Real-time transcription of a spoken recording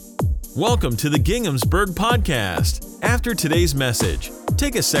Welcome to the Ginghamsburg Podcast. After today's message,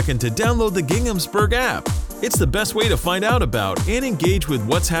 take a second to download the Ginghamsburg app. It's the best way to find out about and engage with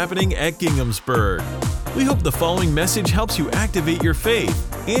what's happening at Ginghamsburg. We hope the following message helps you activate your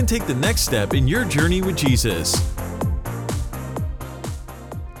faith and take the next step in your journey with Jesus.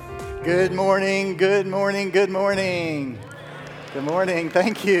 Good morning, good morning, good morning. Good morning.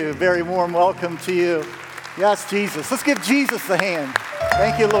 Thank you. Very warm welcome to you. Yes, Jesus. Let's give Jesus a hand.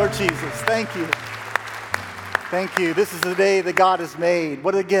 Thank you, Lord Jesus. Thank you. Thank you. This is the day that God has made.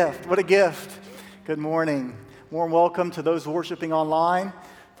 What a gift. What a gift. Good morning. Warm welcome to those worshiping online.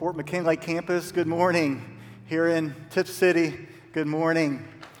 Fort McKinley campus, good morning. Here in Tipp City, good morning.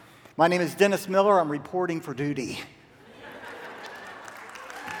 My name is Dennis Miller. I'm reporting for duty.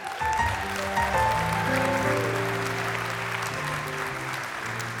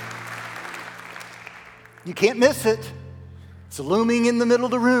 You can't miss it. It's looming in the middle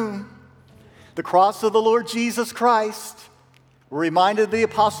of the room. The cross of the Lord Jesus Christ. We're reminded of the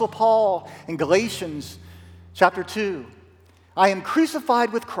Apostle Paul in Galatians chapter 2. I am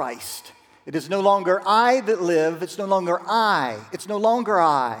crucified with Christ. It is no longer I that live. It's no longer I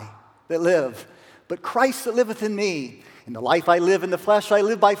that live, but Christ that liveth in me. In the life I live in the flesh, I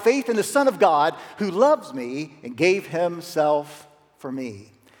live by faith in the Son of God who loves me and gave himself for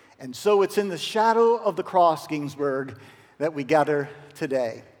me. And so it's in the shadow of the cross, Ginghamsburg, that we gather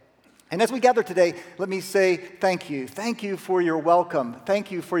today. And as we gather today, let me say thank you. Thank you for your welcome.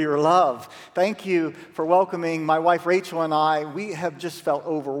 Thank you for your love. Thank you for welcoming my wife Rachel and I. We have just felt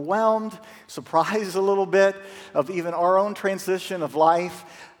overwhelmed, surprised a little bit of even our own transition of life.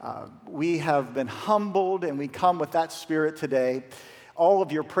 We have been humbled, and we come with that spirit today. All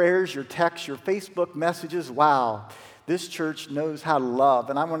of your prayers, your texts, your Facebook messages, wow. This church knows how to love,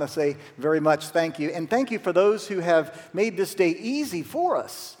 and I want to say very much thank you. And thank you for those who have made this day easy for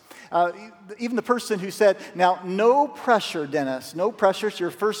us. Even the person who said, now, no pressure, Dennis, no pressure. It's your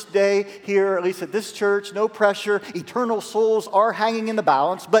first day here, at least at this church, no pressure. Eternal souls are hanging in the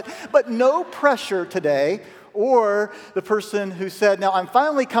balance, but no pressure today. Or the person who said, now, I'm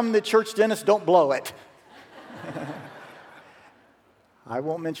finally coming to church, Dennis, don't blow it. I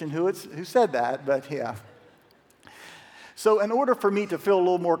won't mention who said that, but yeah. So in order for me to feel a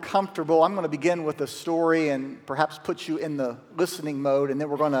little more comfortable, I'm going to begin with a story and perhaps put you in the listening mode, and then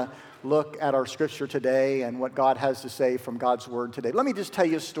we're going to look at our scripture today and what God has to say from God's word today. Let me just tell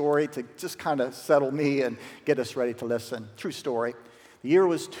you a story to just kind of settle me and get us ready to listen. True story. The year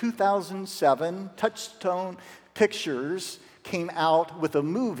was 2007. Touchstone Pictures came out with a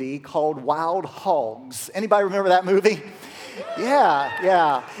movie called Wild Hogs. Anybody remember that movie?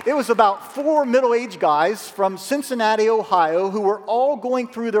 Yeah. It was about four middle-aged guys from Cincinnati, Ohio, who were all going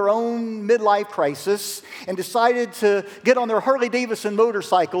through their own midlife crisis and decided to get on their Harley-Davidson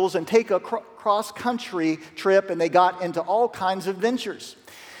motorcycles and take a cross-country trip, and they got into all kinds of ventures.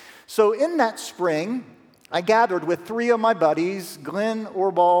 So in that spring, I gathered with three of my buddies, Glenn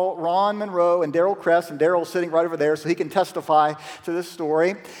Orball, Ron Monroe, and Daryl Kress, and Daryl's sitting right over there so he can testify to this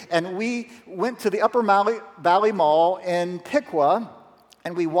story. And we went to the Upper Valley Mall in Piqua,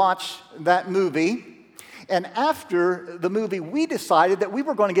 and we watched that movie. And after the movie, we decided that we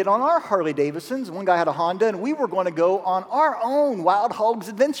were going to get on our Harley-Davidsons. One guy had a Honda, and we were going to go on our own Wild Hogs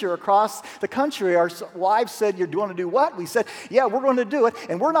adventure across the country. Our wives said, "You're going to do what?" We said, "Yeah, we're going to do it,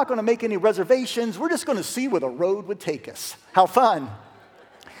 and we're not going to make any reservations. We're just going to see where the road would take us." How fun.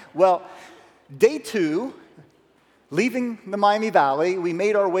 Well, day 2, leaving the Miami Valley, we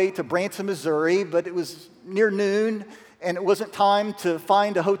made our way to Branson, Missouri, but it was near noon, and it wasn't time to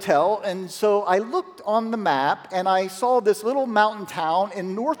find a hotel. And so I looked on the map, and I saw this little mountain town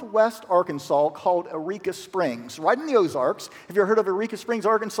in northwest Arkansas called Eureka Springs, right in the Ozarks. Have you ever heard of Eureka Springs,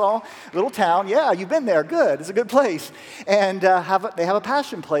 Arkansas? Little town. Yeah, you've been there. Good. It's a good place. And they have a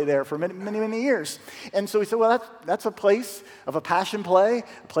passion play there for many, many, many years. And so we said, well, that's a place of a passion play,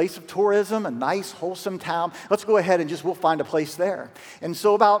 a place of tourism, a nice, wholesome town. Let's go ahead and we'll find a place there. And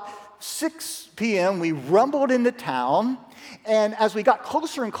so about 6 p.m., we rumbled into town, and as we got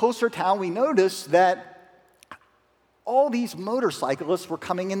closer and closer to town, we noticed that all these motorcyclists were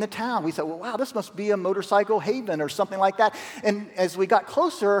coming into town. We said, well, wow, this must be a motorcycle haven or something like that. And as we got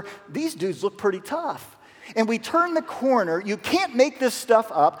closer, these dudes looked pretty tough. And we turned the corner. You can't make this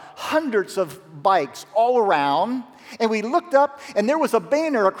stuff up. Hundreds of bikes all around. And we looked up, and there was a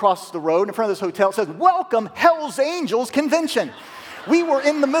banner across the road in front of this hotel that said, "Welcome, Hell's Angels Convention." We were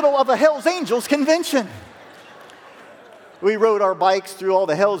in the middle of a Hell's Angels convention. We rode our bikes through all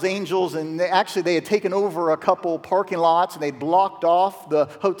the Hell's Angels, and they had taken over a couple parking lots, and they blocked off the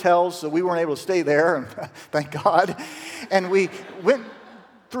hotels, so we weren't able to stay there, and thank God. And we went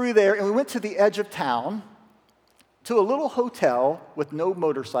through there, and we went to the edge of town to a little hotel with no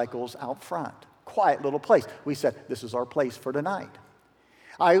motorcycles out front. Quiet little place. We said, this is our place for tonight.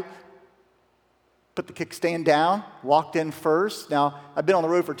 I put the kickstand down, walked in first. Now, I've been on the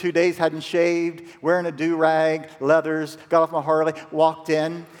road for 2 days, hadn't shaved, wearing a do-rag, leathers, got off my Harley, walked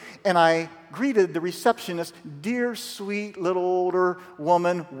in, and I greeted the receptionist, dear, sweet, little older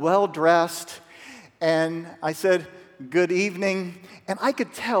woman, well-dressed, and I said, good evening, and I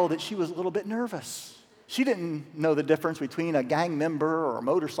could tell that she was a little bit nervous. She didn't know the difference between a gang member or a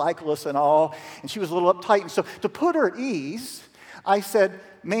motorcyclist and all, and she was a little uptight, and so to put her at ease, I said,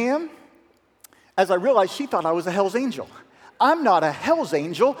 ma'am, as I realized she thought I was a Hell's Angel. I'm not a Hell's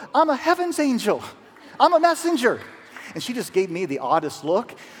Angel, I'm a Heaven's Angel. I'm a messenger. And she just gave me the oddest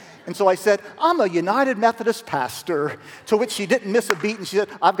look. And so I said, I'm a United Methodist pastor, to which she didn't miss a beat, and she said,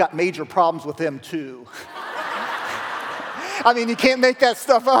 I've got major problems with them too. I mean, you can't make that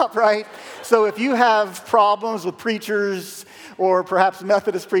stuff up, right? So if you have problems with preachers or perhaps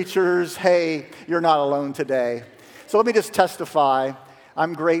Methodist preachers, hey, you're not alone today. So let me just testify.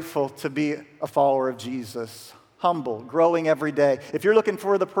 I'm grateful to be a follower of Jesus, humble, growing every day. If you're looking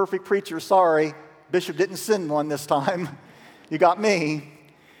for the perfect preacher, sorry, Bishop didn't send one this time. You got me,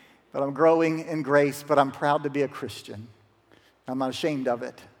 but I'm growing in grace, but I'm proud to be a Christian. I'm not ashamed of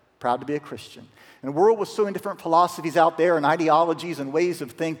it, proud to be a Christian. In a world with so many different philosophies out there and ideologies and ways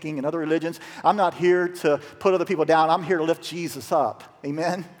of thinking and other religions, I'm not here to put other people down. I'm here to lift Jesus up.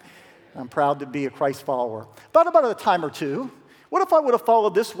 Amen? I'm proud to be a Christ follower. Thought about it a time or two. What if I would have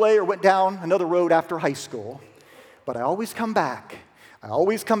followed this way or went down another road after high school? But I always come back. I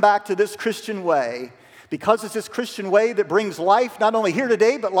always come back to this Christian way because it's this Christian way that brings life not only here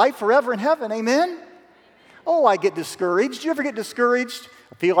today, but life forever in heaven. Amen? Oh, I get discouraged. Do you ever get discouraged?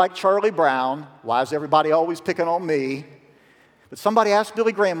 I feel like Charlie Brown. Why is everybody always picking on me? But somebody asked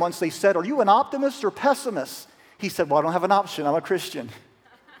Billy Graham once, they said, are you an optimist or pessimist? He said, well, I don't have an option. I'm a Christian.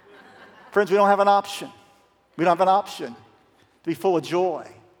 Friends, we don't have an option. We don't have an option to be full of joy.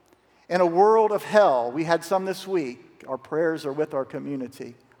 In a world of hell, we had some this week. Our prayers are with our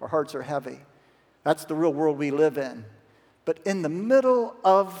community. Our hearts are heavy. That's the real world we live in. But in the middle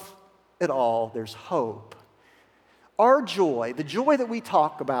of it all, there's hope. Our joy, the joy that we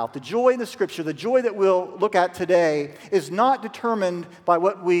talk about, the joy in the Scripture, the joy that we'll look at today, is not determined by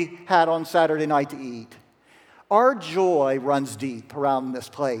what we had on Saturday night to eat. Our joy runs deep around this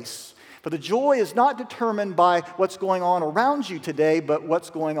place. But the joy is not determined by what's going on around you today, but what's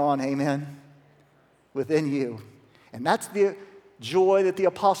going on, amen, within you. And that's the joy that the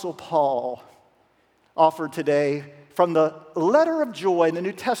Apostle Paul offered today from the letter of joy in the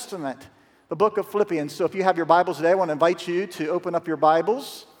New Testament, the book of Philippians. So if you have your Bibles today, I want to invite you to open up your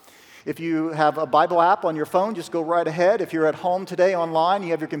Bibles. If you have a Bible app on your phone, just go right ahead. If you're at home today online, you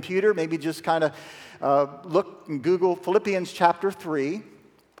have your computer, maybe just kind of look and Google Philippians chapter 3.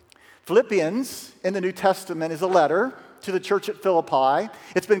 Philippians in the New Testament is a letter to the church at Philippi.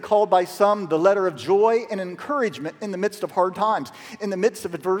 It's been called by some the letter of joy and encouragement in the midst of hard times, in the midst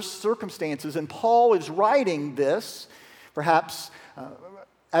of adverse circumstances. And Paul is writing this, perhaps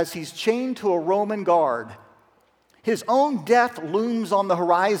as he's chained to a Roman guard. His own death looms on the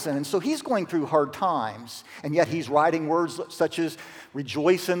horizon, and so he's going through hard times. And yet he's writing words such as,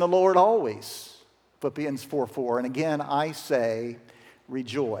 rejoice in the Lord always, Philippians 4:4. And again, I say,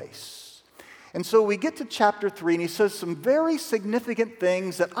 rejoice. And so we get to chapter 3, and he says some very significant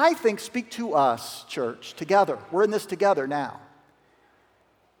things that I think speak to us, church, together. We're in this together now,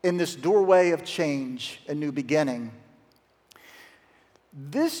 in this doorway of change and new beginning.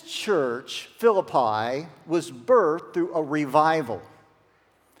 This church, Philippi, was birthed through a revival.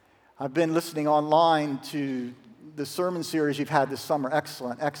 I've been listening online to the sermon series you've had this summer.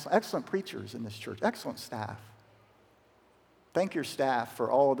 Excellent preachers in this church, excellent staff. Thank your staff for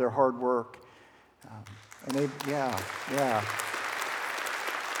all of their hard work. Because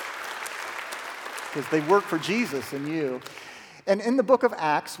they work for Jesus and you. And in the book of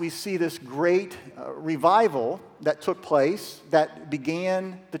Acts, we see this great revival that took place that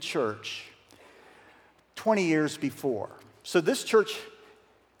began the church 20 years before. So this church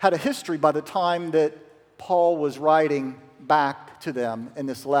had a history by the time that Paul was writing back to them in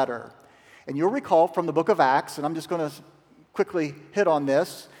this letter. And you'll recall from the book of Acts, and I'm just going to quickly hit on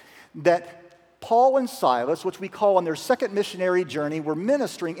this, that Paul and Silas, which we call on their second missionary journey, were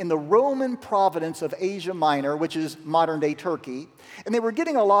ministering in the Roman province of Asia Minor, which is modern-day Turkey, and they were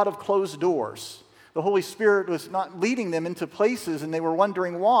getting a lot of closed doors. The Holy Spirit was not leading them into places, and they were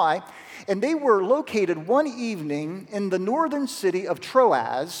wondering why. And they were located one evening in the northern city of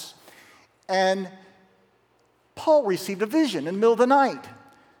Troas, and Paul received a vision in the middle of the night.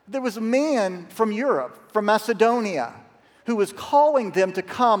 there was a man from Europe, from Macedonia, who was calling them to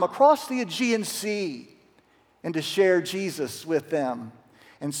come across the Aegean Sea and to share Jesus with them.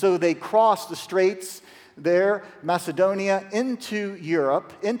 And so they crossed the straits there, Macedonia, into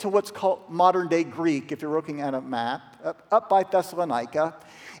Europe, into what's called modern-day Greek, if you're looking at a map, up by Thessalonica.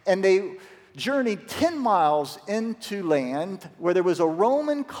 And they journeyed 10 miles into land where there was a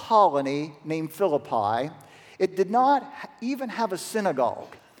Roman colony named Philippi. It did not even have a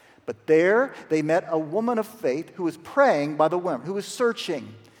synagogue. But there they met a woman of faith who was praying by the women, who was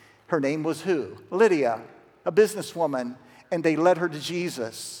searching. Her name was who? Lydia, a businesswoman, and they led her to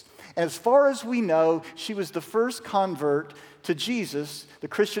Jesus. And as far as we know, she was the first convert to Jesus, the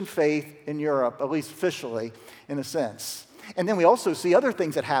Christian faith in Europe, at least officially, in a sense. And then we also see other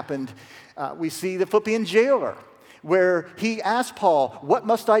things that happened. We see the Philippian jailer, where he asked Paul, "What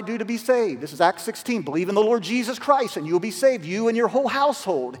must I do to be saved?" This is Acts 16. "Believe in the Lord Jesus Christ, and you will be saved, you and your whole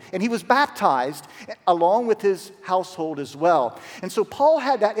household." And he was baptized along with his household as well. And so Paul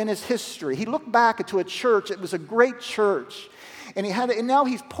had that in his history. He looked back into a church. It was a great church. And now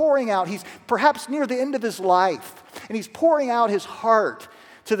he's pouring out. He's perhaps near the end of his life. And he's pouring out his heart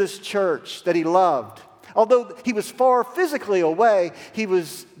to this church that he loved. Although he was far physically away, he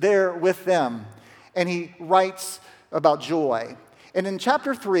was there with them. And he writes about joy. And in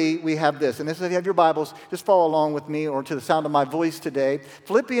chapter 3, we have this. And this is, if you have your Bibles, just follow along with me or to the sound of my voice today.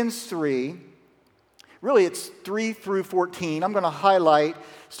 Philippians 3, really it's 3 through 14. I'm going to highlight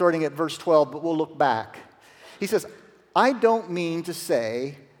starting at verse 12, but we'll look back. He says, "I don't mean to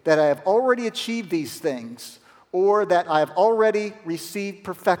say that I have already achieved these things or that I have already received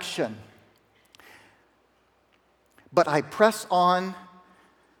perfection. But I press on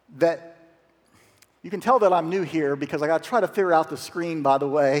that." You can tell that I'm new here because I got to try to figure out the screen, by the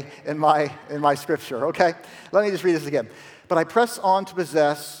way, in my scripture, okay? Let me just read this again. "But I press on to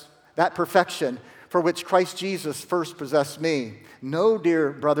possess that perfection for which Christ Jesus first possessed me. No,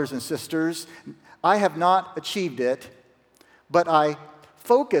 dear brothers and sisters, I have not achieved it, but I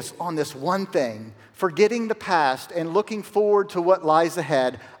focus on this one thing, forgetting the past and looking forward to what lies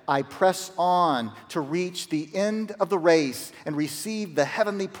ahead. I press on to reach the end of the race and receive the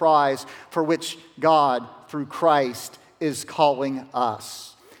heavenly prize for which God, through Christ, is calling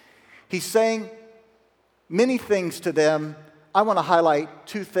us." He's saying many things to them. I want to highlight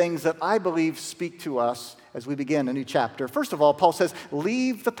two things that I believe speak to us as we begin a new chapter. First of all, Paul says,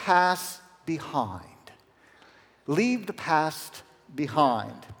 leave the past behind. Leave the past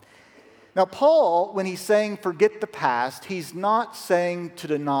behind. Now, Paul, when he's saying forget the past, he's not saying to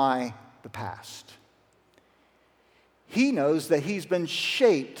deny the past. He knows that he's been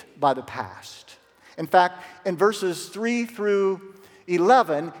shaped by the past. In fact, in verses 3 through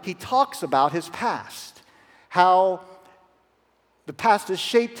 11, he talks about his past, how the past has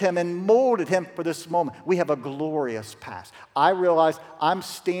shaped him and molded him for this moment. We have a glorious past. I realize I'm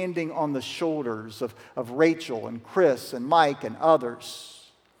standing on the shoulders of Rachel and Chris and Mike and others.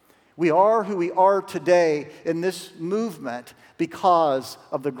 We are who we are today in this movement because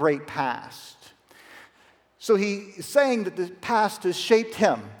of the great past. So he's saying that the past has shaped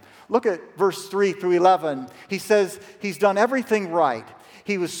him. Look at verse 3 through 11. He says he's done everything right.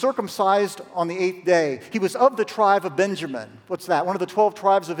 He was circumcised on the 8th day. He was of the tribe of Benjamin. What's that? One of the 12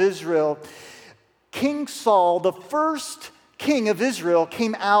 tribes of Israel. King Saul, the first king of Israel,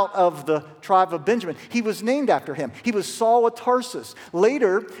 came out of the tribe of Benjamin. He was named after him. He was Saul of Tarsus.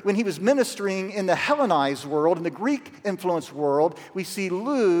 Later, when he was ministering in the Hellenized world, in the Greek-influenced world, we see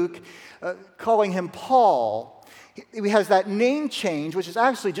Luke calling him Paul. He has that name change, which is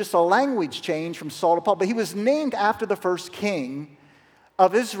actually just a language change from Saul to Paul, but he was named after the first king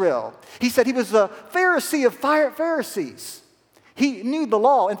of Israel. He said he was a Pharisee of Pharisees. He knew the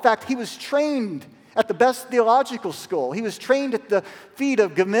law. In fact, he was trained at the best theological school. He was trained at the feet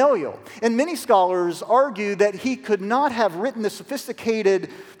of Gamaliel. And many scholars argue that he could not have written the sophisticated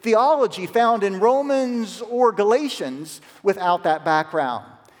theology found in Romans or Galatians without that background.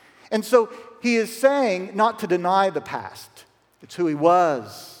 And so he is saying not to deny the past. It's who he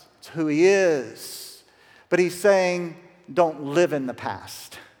was. It's who he is. But he's saying don't live in the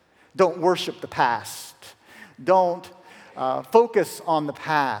past. Don't worship the past. Don't focus on the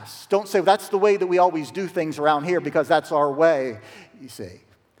past. Don't say, well, that's the way that we always do things around here because that's our way, you see.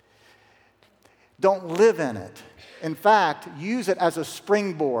 Don't live in it. In fact, use it as a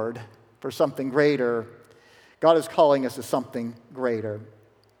springboard for something greater. God is calling us to something greater.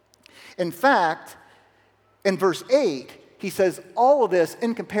 In fact, in verse 8, he says all of this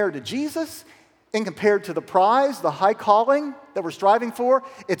in compared to Jesus, in compared to the prize, the high calling that we're striving for,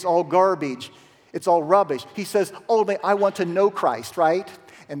 it's all garbage. It's all rubbish. He says, ultimately, I want to know Christ, right?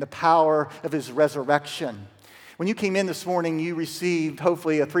 and the power of his resurrection. When you came in this morning, you received,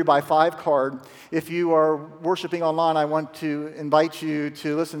 hopefully, a 3x5 card. If you are worshiping online, I want to invite you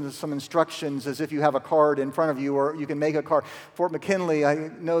to listen to some instructions as if you have a card in front of you, or you can make a card. Fort McKinley, I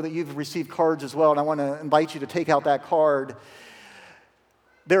know that you've received cards as well, and I want to invite you to take out that card.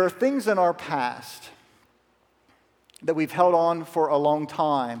 There are things in our past that we've held on for a long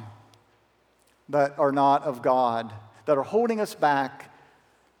time that are not of God, that are holding us back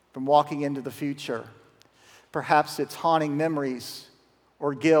from walking into the future. Perhaps it's haunting memories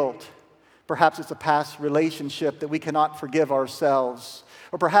or guilt. Perhaps it's a past relationship that we cannot forgive ourselves.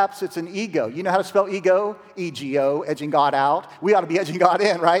 Or perhaps it's an ego. You know how to spell ego? E-G-O, edging God out. We ought to be edging God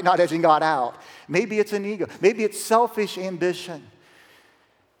in, right? Not edging God out. Maybe it's an ego. Maybe it's selfish ambition.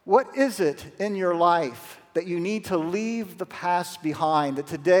 What is it in your life that you need to leave the past behind, that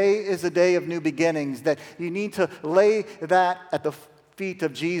today is a day of new beginnings, that you need to lay that at the feet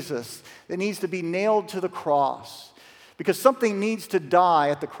of Jesus? It needs to be nailed to the cross, because something needs to die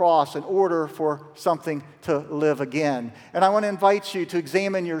at the cross in order for something to live again. And I want to invite you to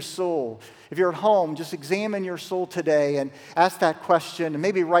examine your soul. If you're at home, just examine your soul today and ask that question and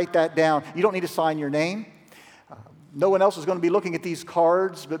maybe write that down. You don't need to sign your name. No one else is going to be looking at these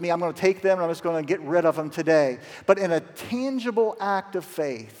cards but me. I'm going to take them and I'm just going to get rid of them today. But in a tangible act of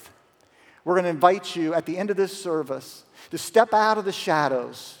faith, we're going to invite you at the end of this service to step out of the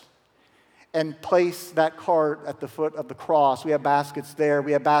shadows and place that card at the foot of the cross. We have baskets there.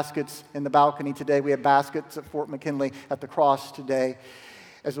 We have baskets in the balcony today. We have baskets at Fort McKinley at the cross today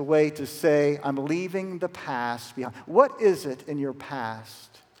as a way to say, I'm leaving the past behind. What is it in your past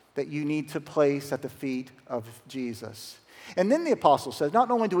that you need to place at the feet of Jesus? And then the apostle says, not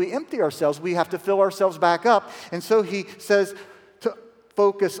only do we empty ourselves, we have to fill ourselves back up. And so he says to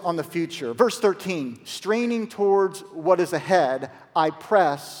focus on the future. Verse 13, straining towards what is ahead, I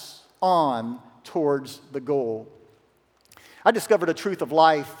press on towards the goal. I discovered a truth of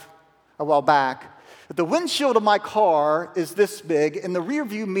life a while back, that the windshield of my car is this big and the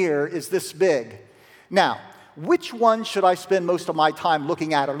rearview mirror is this big. Now, which one should I spend most of my time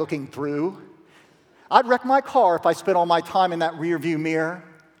looking at or looking through? I'd wreck my car if I spent all my time in that rearview mirror.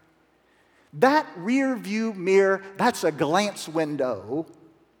 That rear view mirror, that's a glance window,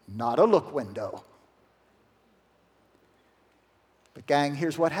 not a look window. But gang,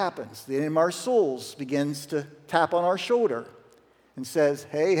 here's what happens. The enemy of our souls begins to tap on our shoulder and says,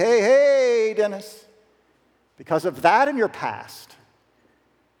 hey, hey, hey, Dennis, because of that in your past,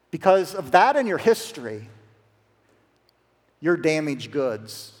 because of that in your history, you're damaged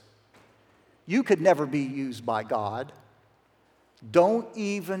goods. You could never be used by God. Don't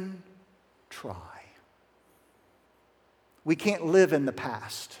even try. We can't live in the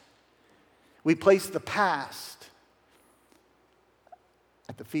past. We place the past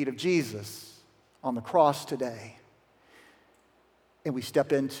at the feet of Jesus on the cross today, and we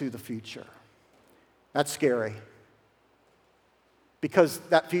step into the future. That's scary, because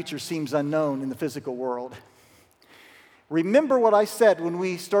that future seems unknown in the physical world. Remember what I said when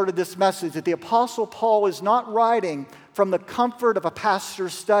we started this message, that the Apostle Paul is not writing from the comfort of a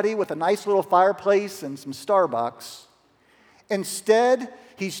pastor's study with a nice little fireplace and some Starbucks. Instead,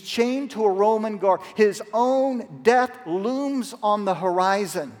 he's chained to a Roman guard. His own death looms on the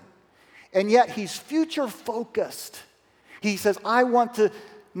horizon. And yet he's future focused. He says, I want to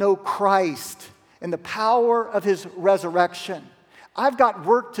know Christ and the power of his resurrection. I've got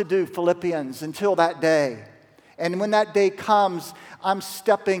work to do, Philippians, until that day. And when that day comes, I'm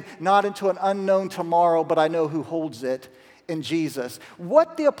stepping not into an unknown tomorrow, but I know who holds it in Jesus.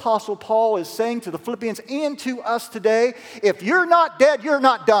 What the Apostle Paul is saying to the Philippians and to us today, if you're not dead, you're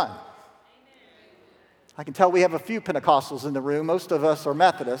not done. Amen. I can tell we have a few Pentecostals in the room. Most of us are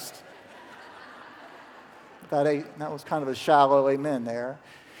Methodists. That was kind of a shallow amen there.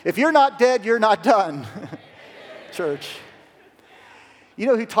 If you're not dead, you're not done. Church. You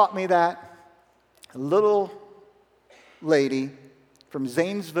know who taught me that? A little lady from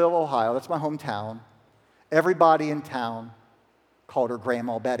Zanesville, Ohio. That's my hometown. Everybody in town called her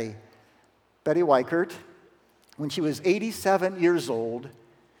Grandma Betty. Betty Weichert. When she was 87 years old,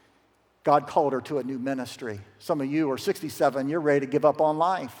 God called her to a new ministry. Some of you are 67. You're ready to give up on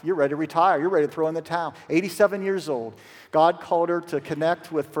life. You're ready to retire. You're ready to throw in the towel. 87 years old. God called her to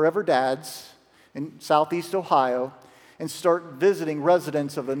connect with Forever Dads in Southeast Ohio and start visiting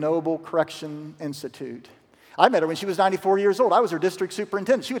residents of the Noble Correction Institute. I met her when she was 94 years old. I was her district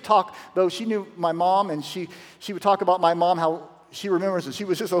superintendent. She would talk, though she knew my mom, and she would talk about my mom, how she remembers that she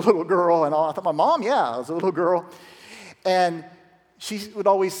was just a little girl and all. I thought, my mom, yeah, I was a little girl. And she would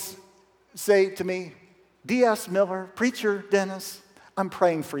always say to me, D.S. Miller, Preacher Dennis, I'm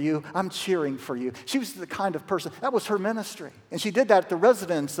praying for you. I'm cheering for you. She was the kind of person, that was her ministry. And she did that at the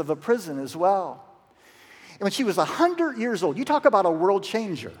residence of a prison as well. And when she was 100 years old, you talk about a world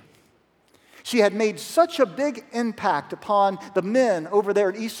changer. She had made such a big impact upon the men over there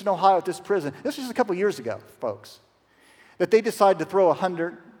in Eastern Ohio at this prison. This was a couple years ago, folks, that they decided to throw a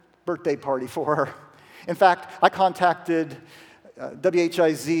 100th birthday party for her. In fact, I contacted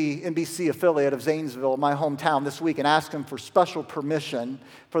WHIZ NBC affiliate of Zanesville, my hometown, this week and asked them for special permission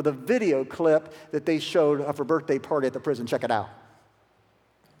for the video clip that they showed of her birthday party at the prison. Check it out.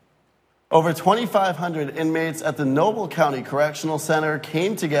 Over 2,500 inmates at the Noble County Correctional Center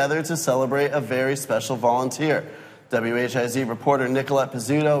came together to celebrate a very special volunteer. WHIZ reporter Nicolette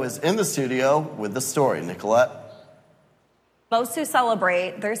Pizzuto is in the studio with the story. Nicolette. Most who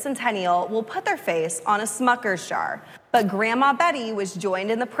celebrate their centennial will put their face on a Smucker's jar, but Grandma Betty was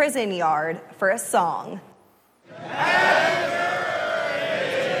joined in the prison yard for a song.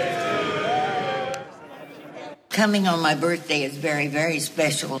 Coming on my birthday is very, very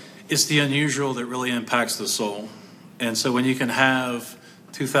special. It's the unusual that really impacts the soul. And so when you can have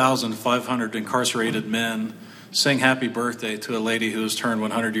 2,500 incarcerated men sing happy birthday to a lady who has turned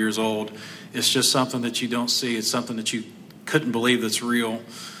 100 years old, it's just something that you don't see. It's something that you couldn't believe that's real.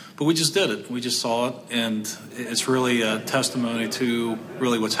 But we just did it. We just saw it. And it's really a testimony to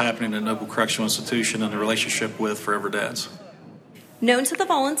really what's happening at Noble Correctional Institution and the relationship with Forever Dads. Known to the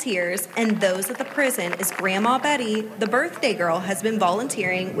volunteers and those at the prison as Grandma Betty, the birthday girl has been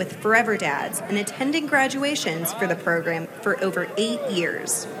volunteering with Forever Dads and attending graduations for the program for over 8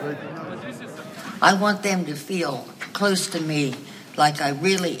 years. I want them to feel close to me like I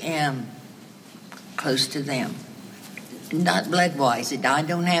really am close to them. Not blood-wise, I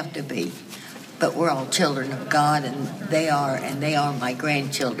don't have to be, but we're all children of God, and they are my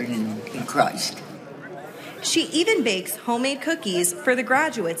grandchildren in Christ. She even bakes homemade cookies for the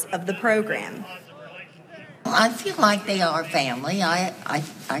graduates of the program. I feel like they are family. I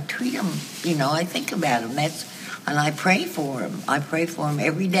treat them, I think about them. And I pray for them. I pray for them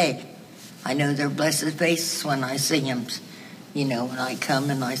every day. I know their blessed faces when I see them, when I come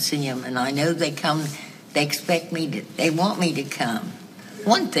and I see them. And I know they come, they expect me to, they want me to come.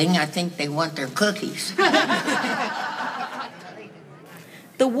 One thing, I think they want their cookies.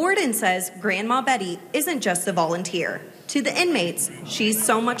 The warden says Grandma Betty isn't just a volunteer. To the inmates, she's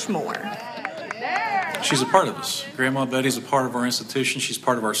so much more. She's a part of us. Grandma Betty's a part of our institution. She's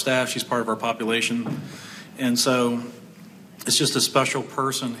part of our staff. She's part of our population. And so it's just a special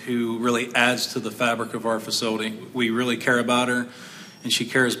person who really adds to the fabric of our facility. We really care about her, and she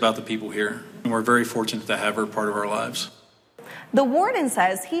cares about the people here. And we're very fortunate to have her part of our lives. The warden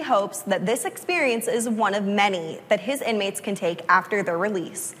says he hopes that this experience is one of many that his inmates can take after their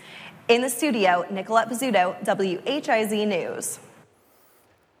release. In the studio, Nicolette Pizzuto, WHIZ News.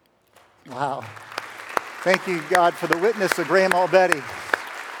 Wow. Thank you, God, for the witness of Grandma Betty.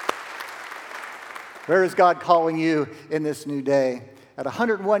 Where is God calling you in this new day? At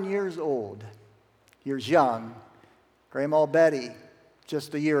 101 years old, years young, Grandma Betty,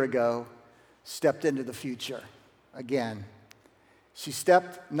 just a year ago, stepped into the future again. She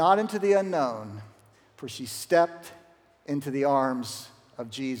stepped not into the unknown, for she stepped into the arms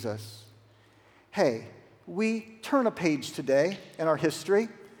of Jesus. Hey, we turn a page today in our history,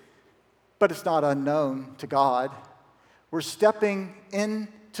 but it's not unknown to God. We're stepping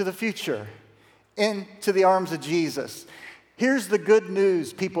into the future, into the arms of Jesus. Here's the good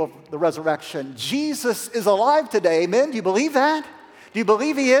news, people of the resurrection. Jesus is alive today, amen? Do you believe that? Do you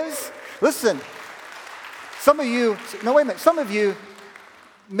believe he is? Listen. Some of you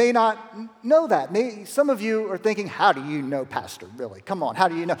may not know that. Some of you are thinking, how do you know, Pastor? Really? Come on, how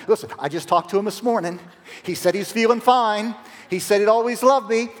do you know? Listen, I just talked to him this morning. He said he's feeling fine. He said he'd always love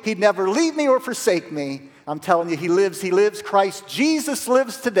me. He'd never leave me or forsake me. I'm telling you, he lives. Christ Jesus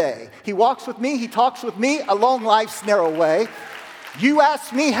lives today. He walks with me. He talks with me along life's narrow way. You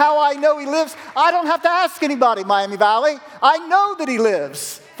ask me how I know he lives. I don't have to ask anybody, Miami Valley. I know that he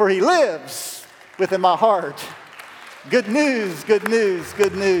lives, for he lives within my heart. Good news, good news,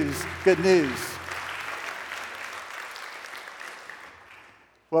 good news, good news.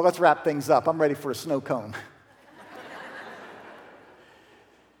 Well, let's wrap things up. I'm ready for a snow cone.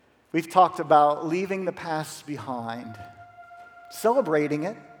 We've talked about leaving the past behind, celebrating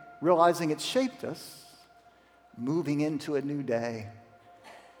it, realizing it shaped us, moving into a new day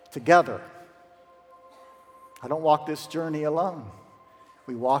together. I don't walk this journey alone.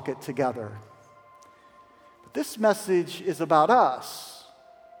 We walk it together. But this message is about us.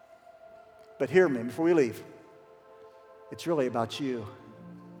 But hear me before we leave. It's really about you.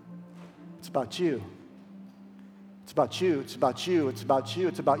 It's about you. It's about you. It's about you. It's about you.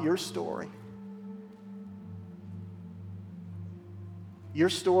 It's about your story. Your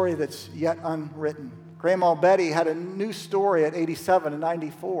story that's yet unwritten. Grandma Betty had a new story at 87 and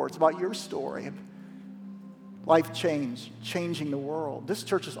 94. It's about your story of life change, changing the world. This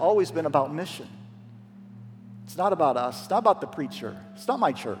church has always been about mission. It's not about us. It's not about the preacher. It's not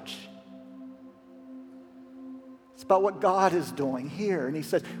my church. It's about what God is doing here. And he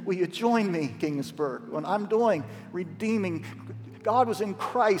said, will you join me, Ginghamsburg, when I'm doing redeeming? God was in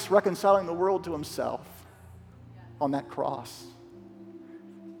Christ reconciling the world to himself on that cross.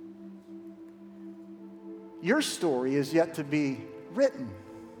 Your story is yet to be written.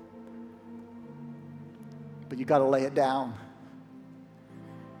 But you got to lay it down.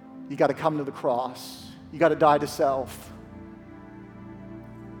 You got to come to the cross. You got to die to self.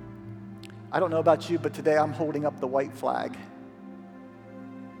 I don't know about you, but today I'm holding up the white flag.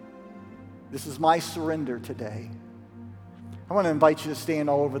 This is my surrender today. I want to invite you to stand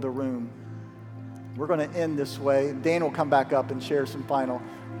all over the room. We're going to end this way. Dan will come back up and share some final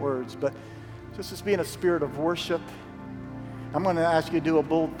words. But just as being a spirit of worship, I'm going to ask you to do a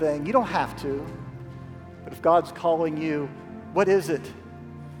bold thing. You don't have to. But if God's calling you, what is it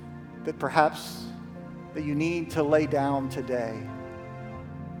that perhaps that you need to lay down today?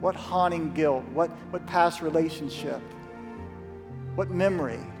 What haunting guilt? What past relationship? What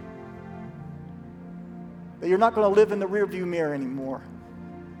memory? That you're not going to live in the rearview mirror anymore.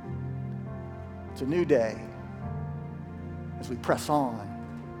 It's a new day as we press on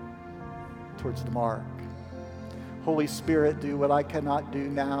towards the mark. Holy Spirit, do what I cannot do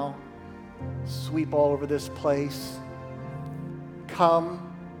now. Sweep all over this place.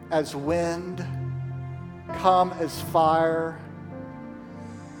 Come as wind. Come as fire.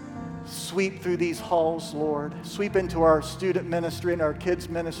 Sweep through these halls, Lord. Sweep into our student ministry and our kids'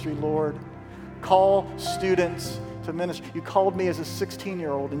 ministry, Lord. Call students to ministry. You called me as a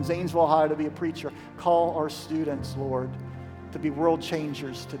 16-year-old in Zanesville, Ohio, to be a preacher. Call our students, Lord, to be world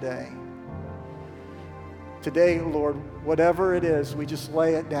changers today. Today, Lord, whatever it is, we just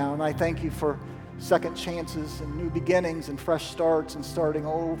lay it down. I thank you for second chances and new beginnings and fresh starts and starting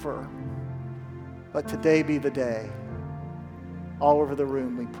over. Let today be the day. All over the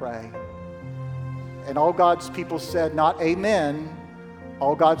room we pray. And all God's people said, not amen.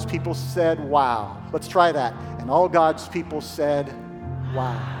 All God's people said, wow. Let's try that. And all God's people said,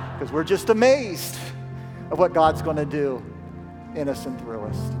 wow. Because we're just amazed of what God's going to do in us and through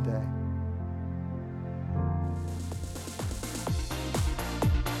us today.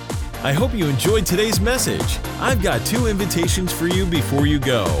 I hope you enjoyed today's message. I've got 2 invitations for you before you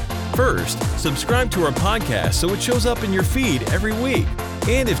go. First, subscribe to our podcast so it shows up in your feed every week.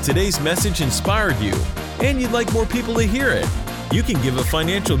 And if today's message inspired you and you'd like more people to hear it, you can give a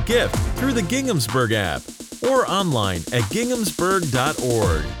financial gift through the Ginghamsburg app or online at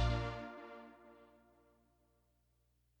ginghamsburg.org.